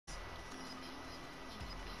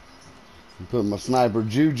Put my sniper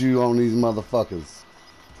juju on these motherfuckers.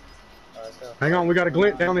 Hang on, we got a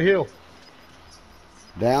glint down the hill.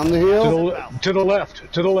 Down the hill? To the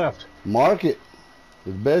left. To the left. Mark it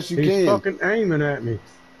as best you can. He's fucking aiming at me.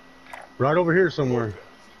 Right over here somewhere.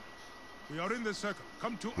 We are in the circle.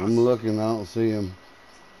 Come to us. I'm looking. I don't see him.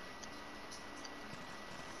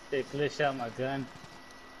 They glitched out my gun.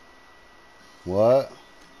 What?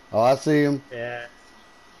 Oh, I see him. Yeah.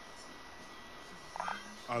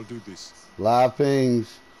 I'll do this. Live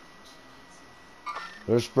pings.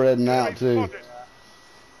 They're spreading out too.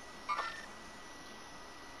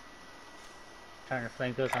 Trying to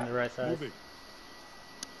flank those on the right side. Moving.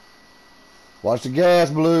 Watch the gas,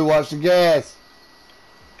 Blue. Watch the gas.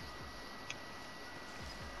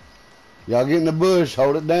 Y'all get in the bush.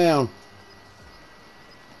 Hold it down.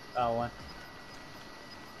 Oh, one.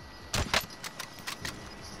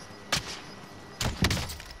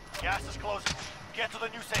 Gas is closing. Get to the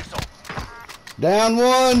new safe zone. Down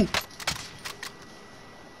one.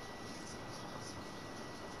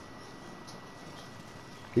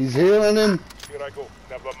 He's healing him. Here I go.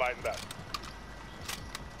 Never mind that.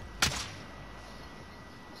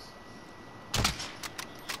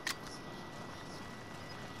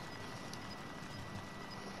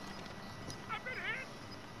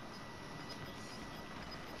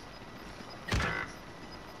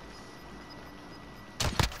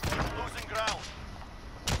 Losing ground.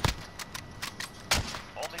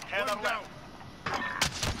 Only 10 are left.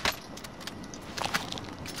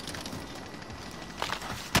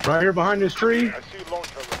 Right here behind this tree. I see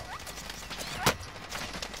launcher round.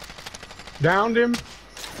 Downed him.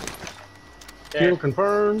 There. Kill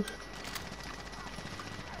confirmed.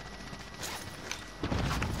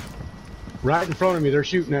 Right in front of me. They're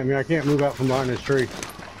shooting at me. I can't move out from behind this tree.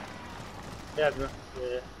 Yeah, bro.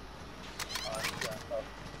 Yeah. Oh, he's got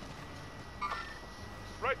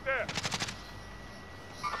Right there.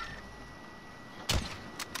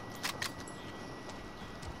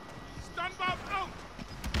 Stand by out.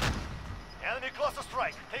 Enemy cluster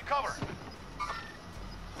strike. Take cover.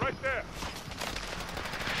 Right there.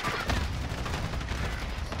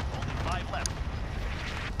 Only 5 left.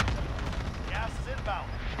 Gas is inbound.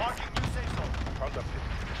 Marking new safe zone. Found up here.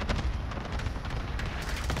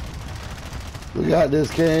 We got this,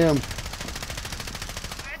 Cam.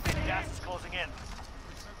 Gas is closing in.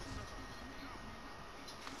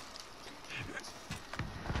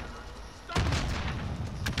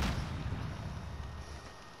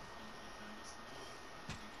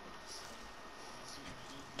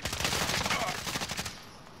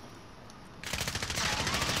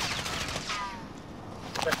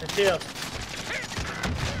 Press the shield.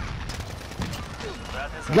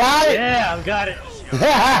 Got it. Yeah, I got it.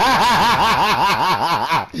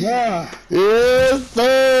 Yes,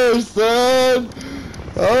 sir, son.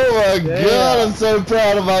 Oh my God, I'm so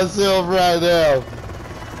proud of myself right now.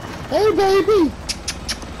 Hey, baby,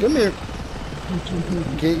 come here.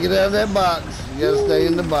 You can't get out of that box. You gotta stay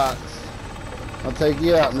in the box. I'll take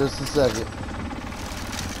you out in just a second.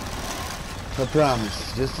 I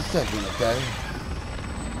promise. Just a second, okay?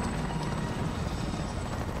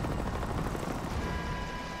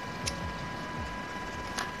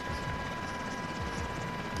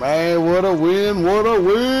 Man, what a win, what a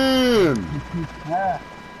win! Oh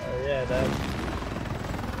yeah, that.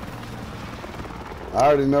 I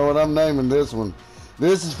already know what I'm naming this one.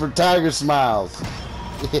 This is for Tigersmiles.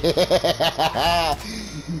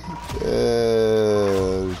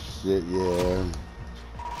 Oh, shit, yeah.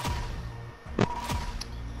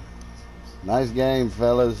 Nice game,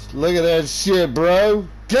 fellas. Look at that shit, bro.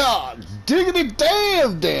 God, diggity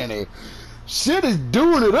damn, Danny. Shit is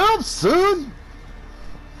doing it up, son.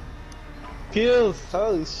 Kills.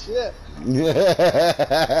 Holy shit.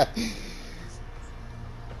 Yeah.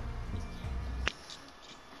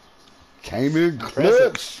 Came in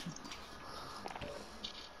clutch.